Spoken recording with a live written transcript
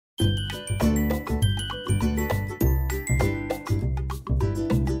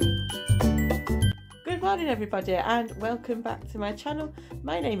morning everybody, and welcome back to my channel.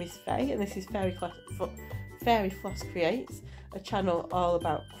 My name is Faye and this is Fairy Floss Creates, a channel all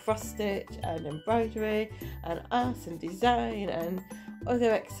about cross stitch and embroidery and art and design and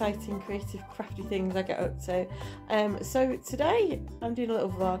other exciting creative crafty things I get up to. So today I'm doing a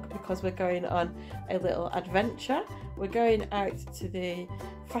little vlog because we're going on a little adventure. We're going out to the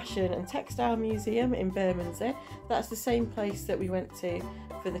Fashion and Textile Museum in Bermonsey. That's the same place that we went to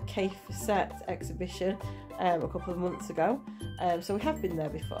for the Cave Set exhibition a couple of months ago. So we have been there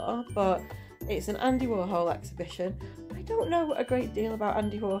before, but it's an Andy Warhol exhibition. I don't know a great deal about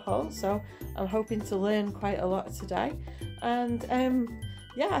Andy Warhol, so I'm hoping to learn quite a lot today. And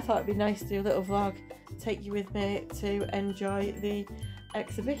yeah, I thought it'd be nice to do a little vlog, take you with me to enjoy the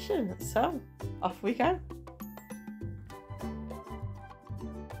exhibition. So off we go.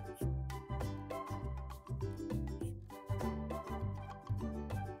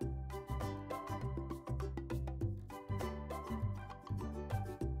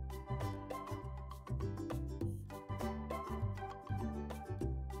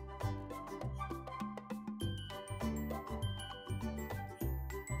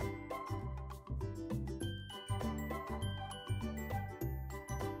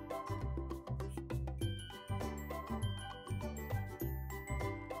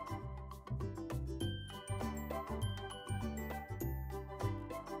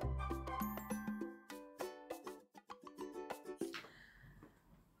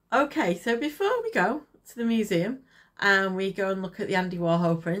 Okay, so before we go to the museum and we go and look at the Andy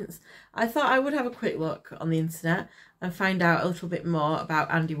Warhol prints, I thought I would have a quick look on the internet and find out a little bit more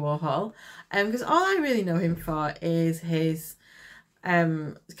about Andy Warhol, because all I really know him for is his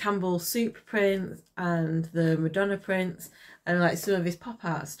Campbell soup prints and the Madonna prints and like some of his pop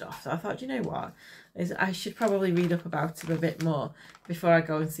art stuff. So I thought, you know what, I should probably read up about him a bit more before I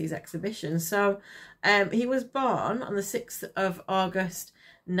go and see his exhibition. So he was born on the 6th of August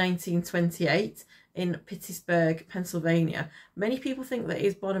 1928 in Pittsburgh, Pennsylvania. Many people think that he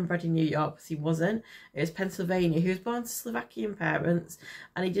was born and bred in New York, but he wasn't. It was Pennsylvania. He was born to Slovakian parents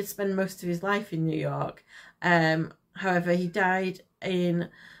and he did spend most of his life in New York. However, he died in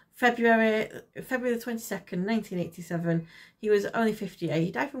February the 22nd, 1987. He was only 58.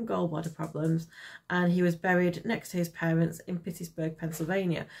 He died from gallbladder problems and he was buried next to his parents in Pittsburgh,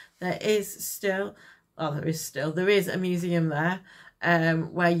 Pennsylvania. There is a museum there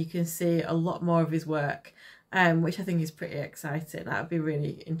where you can see a lot more of his work, which I think is pretty exciting. That would be a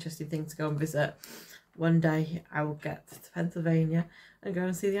really interesting thing to go and visit. One day I will get to Pennsylvania and go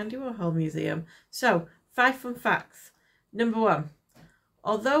and see the Andy Warhol Museum. So, 5 fun facts. Number 1,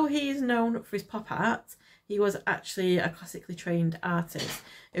 although he is known for his pop art, he was actually a classically trained artist.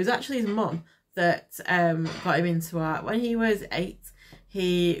 It was actually his mum that got him into art. When he was 8,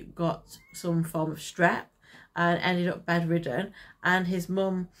 he got some form of strep and ended up bedridden, and his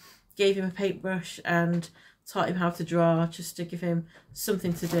mum gave him a paintbrush and taught him how to draw just to give him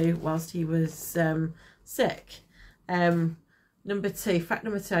something to do whilst he was sick. Number 2, fact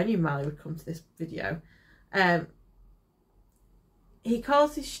number 2, I knew Marley would come to this video. He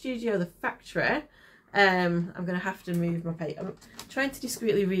calls his studio the factory. I'm going to have to move my paper. I'm trying to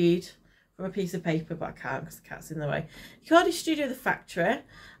discreetly read from a piece of paper, but I can't because the cat's in the way. He called his studio the factory,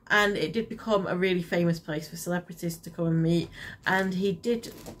 and it did become a really famous place for celebrities to come and meet. And he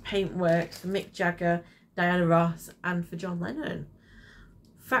did paint works for Mick Jagger, Diana Ross, and for John Lennon.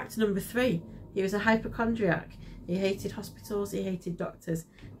 Fact number 3, he was a hypochondriac. He hated hospitals, he hated doctors,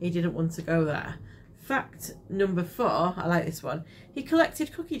 he didn't want to go there. Fact number 4, I like this one, he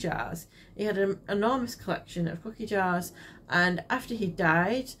collected cookie jars. He had an enormous collection of cookie jars, and after he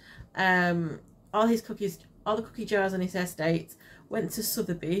died, all the cookie jars on his estate went to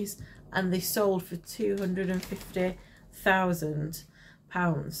Sotheby's and they sold for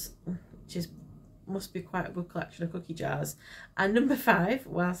 £250,000, which must be quite a good collection of cookie jars. And number 5,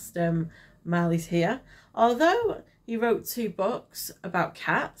 whilst Marley's here, although he wrote 2 books about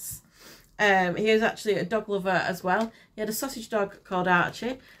cats, he was actually a dog lover as well. He had a sausage dog called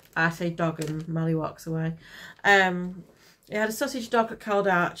Archie. I say dog and Marley walks away. He had a sausage dog called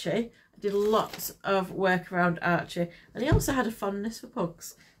Archie. Did lots of work around Archie, and he also had a fondness for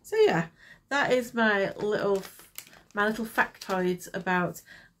pugs. So yeah, that is my little factoids about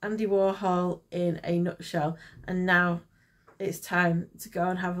Andy Warhol in a nutshell. And now it's time to go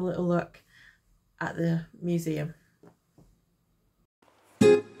and have a little look at the museum.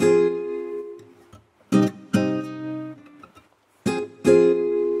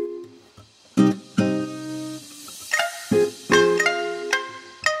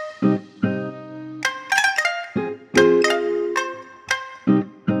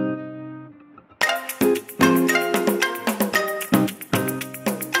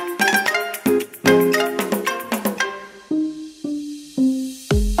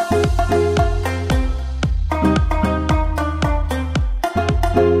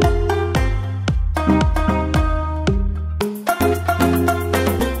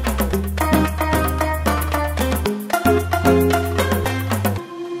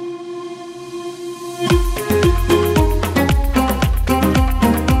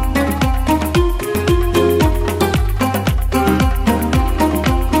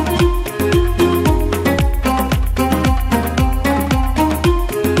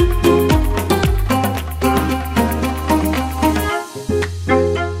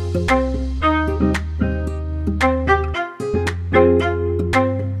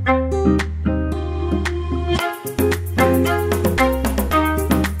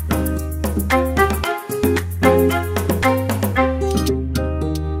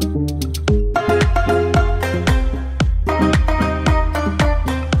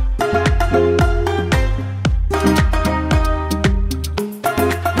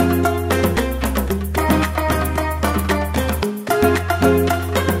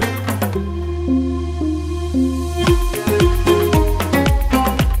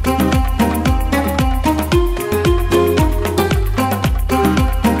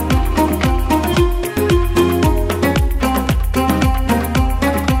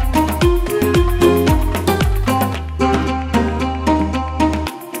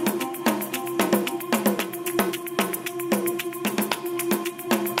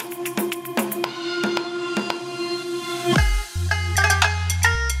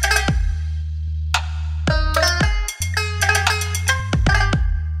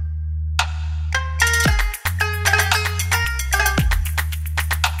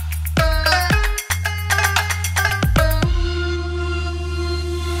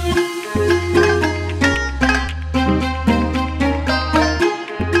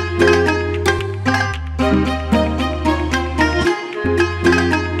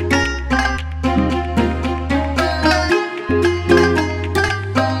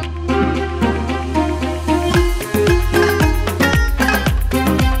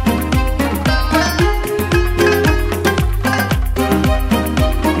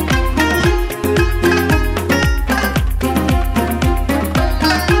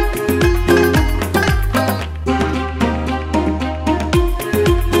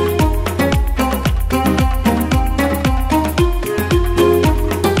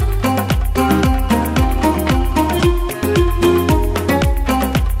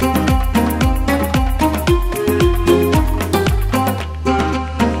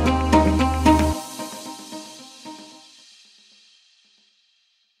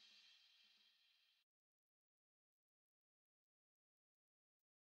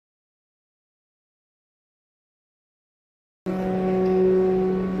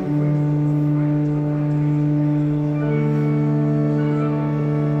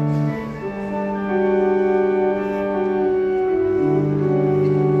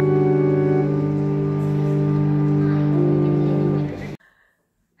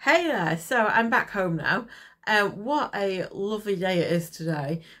 Hey there, so I'm back home now. What a lovely day it is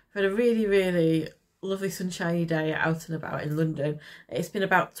today. We've had a really lovely sunshiny day out and about in London. It's been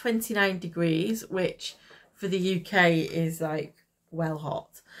about 29 degrees, which for the UK is like well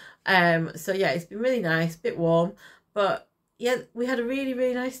hot. So yeah, it's been really nice, a bit warm, but yeah, we had a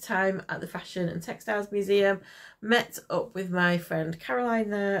really nice time at the Fashion and Textiles Museum. Met up with my friend Caroline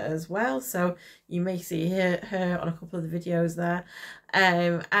there as well, so you may see her on a couple of the videos there.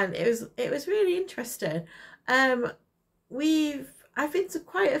 And it was really interesting. I've been to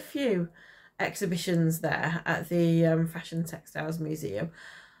quite a few exhibitions there at the Fashion and Textiles Museum.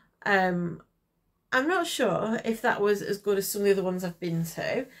 I'm not sure if that was as good as some of the other ones I've been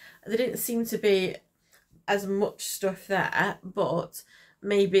to. There didn't seem to be as much stuff there, but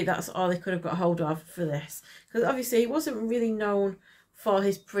maybe that's all they could have got hold of for this, because obviously he wasn't really known for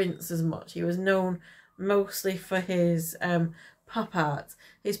his prints as much. He was known mostly for his pop art.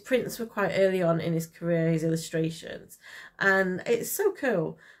 His prints were quite early on in his career, his illustrations, and it's so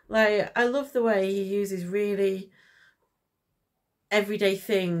cool. Like, I love the way he uses really everyday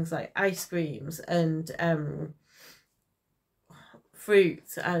things like ice creams and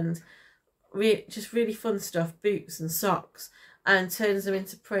fruit and just really fun stuff, boots and socks, and turns them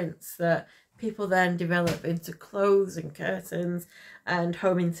into prints that people then develop into clothes and curtains and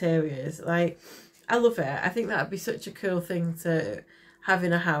home interiors. Like, I love it. I think that would be such a cool thing to have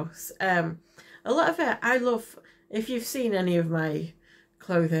in a house. A lot of it I love. If you've seen any of my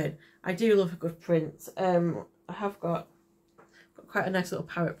clothing, I do love a good print. I have got quite a nice little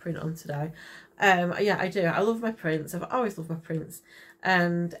parrot print on today. Yeah, I do. I love my prints. I've always loved my prints,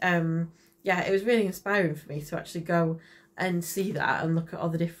 and yeah, it was really inspiring for me to actually go and see that and look at all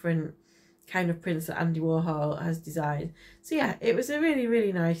the different kind of prints that Andy Warhol has designed. So yeah, it was a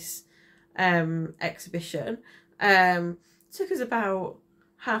really nice exhibition. Took us about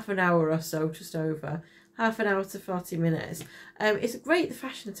half an hour or so, just over half an hour to 40 minutes. It's great, the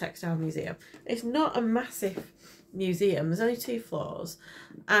Fashion and Textile Museum. It's not a massive museum, there's only 2 floors,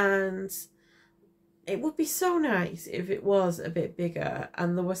 and it would be so nice if it was a bit bigger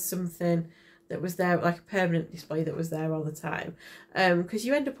and there was something that was there, like a permanent display that was there all the time, because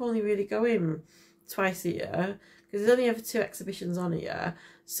you end up only really going twice a year, because there's only ever 2 exhibitions on a year.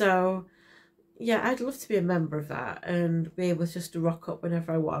 So yeah, I'd love to be a member of that and be able just to rock up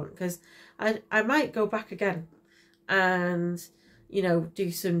whenever I want, because I might go back again and, you know,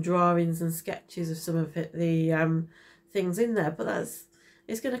 do some drawings and sketches of some of the things in there. But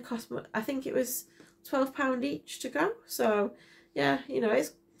it's going to cost me, I think it was £12 each to go. So yeah, you know,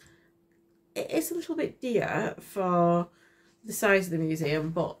 it's a little bit dear for the size of the museum,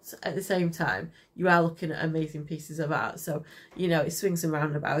 but at the same time you are looking at amazing pieces of art. So, you know, it swings and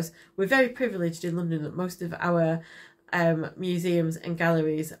roundabouts. We're very privileged in London that most of our museums and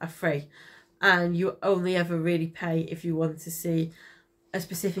galleries are free, and you only ever really pay if you want to see a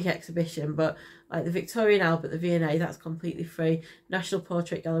specific exhibition. But like the Victoria and Albert, the V&A, that's completely free. National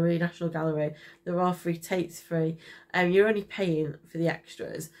Portrait Gallery, National Gallery, they're all free. Tate's free. You're only paying for the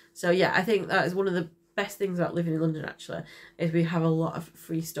extras. So yeah, I think that is one of the best things about living in London, actually, is we have a lot of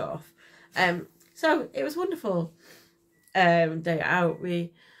free stuff. So it was wonderful day out.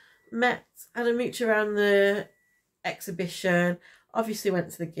 We met, had a mooch around the exhibition, obviously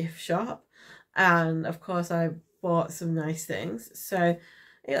went to the gift shop, and of course I bought some nice things. So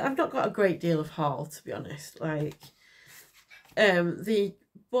I've not got a great deal of haul, to be honest. Like, the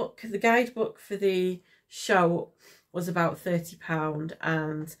guidebook for the show was about £30,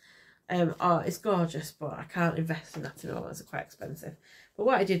 and oh, it's gorgeous, but I can't invest in that at all. It's quite expensive. But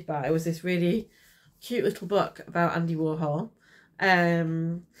what I did buy was this really cute little book about Andy Warhol.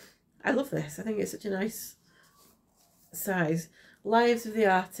 I love this. I think it's such a nice size. Lives of the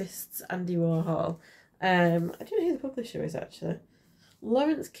Artists, Andy Warhol. I don't know who the publisher is, actually.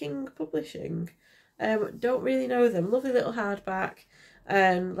 Lawrence King Publishing. Don't really know them. Lovely little hardback,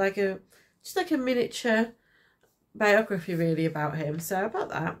 and just like a miniature biography really about him. So I bought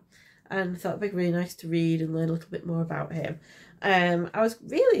that and thought it'd be really nice to read and learn a little bit more about him. I was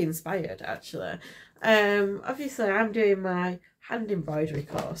really inspired, actually. Obviously I'm doing my hand embroidery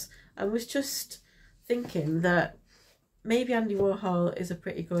course and was just thinking that maybe Andy Warhol is a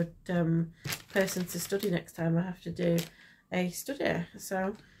pretty good person to study next time I have to do a study.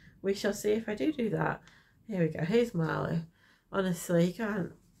 So we shall see if I do that. Here we go. Here's Marley. Honestly, you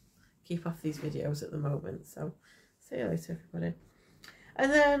can't keep off these videos at the moment. So see you later, everybody.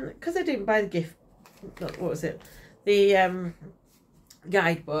 And then, because I didn't buy the gift, what was it? The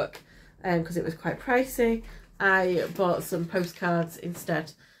guidebook, because it was quite pricey, I bought some postcards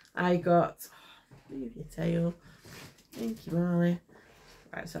instead. I got, move your tail. Thank you, Marley.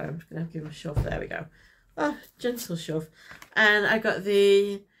 Right, sorry, I'm just going to give him a shove. There we go. Oh, gentle shove. And I got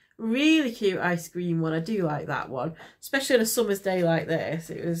the really cute ice cream one. I do like that one, especially on a summer's day like this.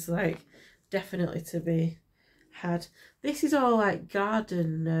 It was like definitely to be had. This is all like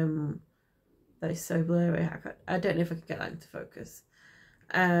garden. That is so blurry. I don't know if I can get that into focus.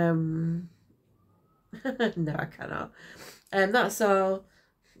 No, I cannot. That's all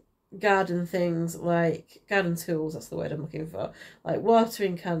garden things, like garden tools, that's the word I'm looking for, like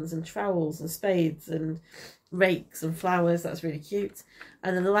watering cans and trowels and spades and rakes and flowers. That's really cute.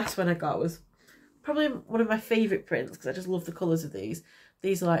 And then the last one I got was probably one of my favourite prints, because I just love the colours of these.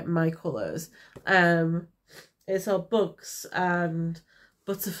 These are like my colours. It's all bugs and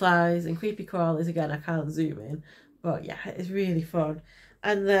butterflies and creepy crawlies. Again, I can't zoom in, but yeah, it's really fun.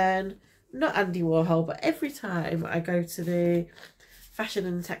 And then, not Andy Warhol, but every time I go to the Fashion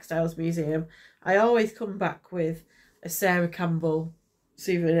and Textiles Museum, I always come back with a Sarah Campbell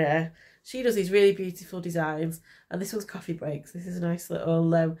souvenir. She does these really beautiful designs, and this one's Coffee Breaks. This is a nice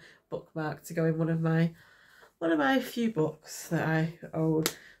little bookmark to go in one of my few books that I own.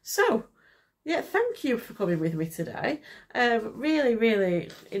 So yeah, thank you for coming with me today. Really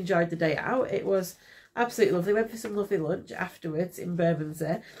enjoyed the day out. It was absolutely lovely. Went for some lovely lunch afterwards in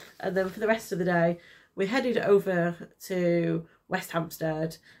Bermonsey, and then for the rest of the day we headed over to West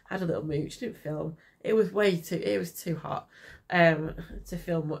Hampstead, had a little mooch, didn't film. It was too hot to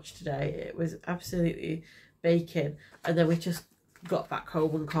film much today. It was absolutely baking. And then we just got back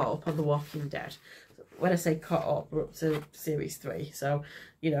home and caught up on The Walking Dead. When I say caught up, we're up to series 3. So,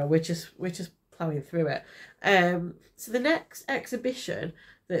 you know, we're just ploughing through it. So the next exhibition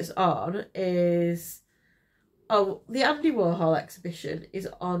that's on is, the Andy Warhol exhibition is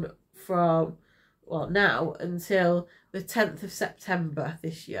on from, well, now until the 10th of September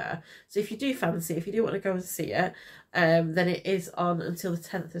this year. So if you do want to go and see it, then it is on until the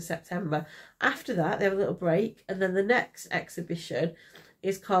 10th of September. After that, they have a little break, and then the next exhibition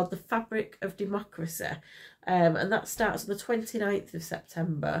is called The Fabric of Democracy, and that starts on the 29th of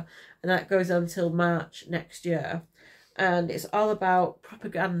September, and that goes on until March next year. And it's all about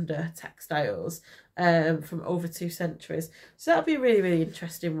propaganda textiles from over 2 centuries. So that'll be a really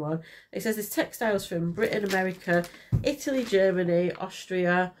interesting one. It says there's textiles from Britain, America, Italy, Germany,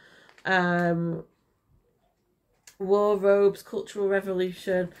 Austria, war robes, cultural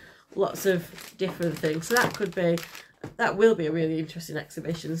revolution, lots of different things. So that will be a really interesting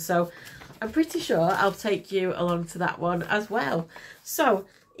exhibition. So I'm pretty sure I'll take you along to that one as well. So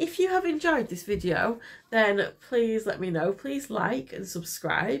if you have enjoyed this video, then please let me know. Please like and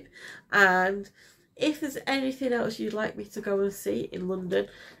subscribe. And if there's anything else you'd like me to go and see in London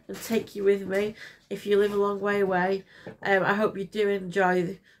and take you with me, if you live a long way away, I hope you do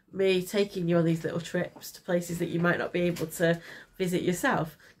enjoy me taking you on these little trips to places that you might not be able to visit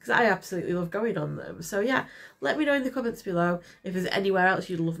yourself, because I absolutely love going on them. So yeah, let me know in the comments below if there's anywhere else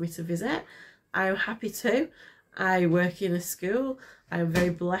you'd love me to visit. I'm happy to. I work in a school. I am very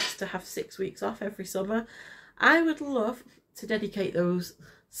blessed to have 6 weeks off every summer. I would love to dedicate those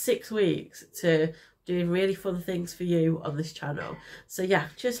 6 weeks to doing really fun things for you on this channel. So yeah,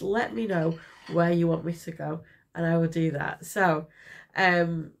 just let me know where you want me to go and I will do that. So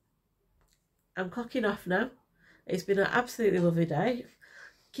I'm clocking off now. It's been an absolutely lovely day.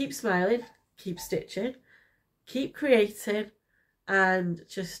 Keep smiling, keep stitching, keep creating, and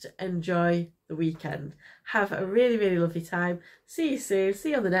just enjoy the weekend. Have a really lovely time. See you soon.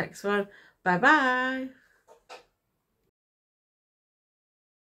 See you on the next one. Bye bye.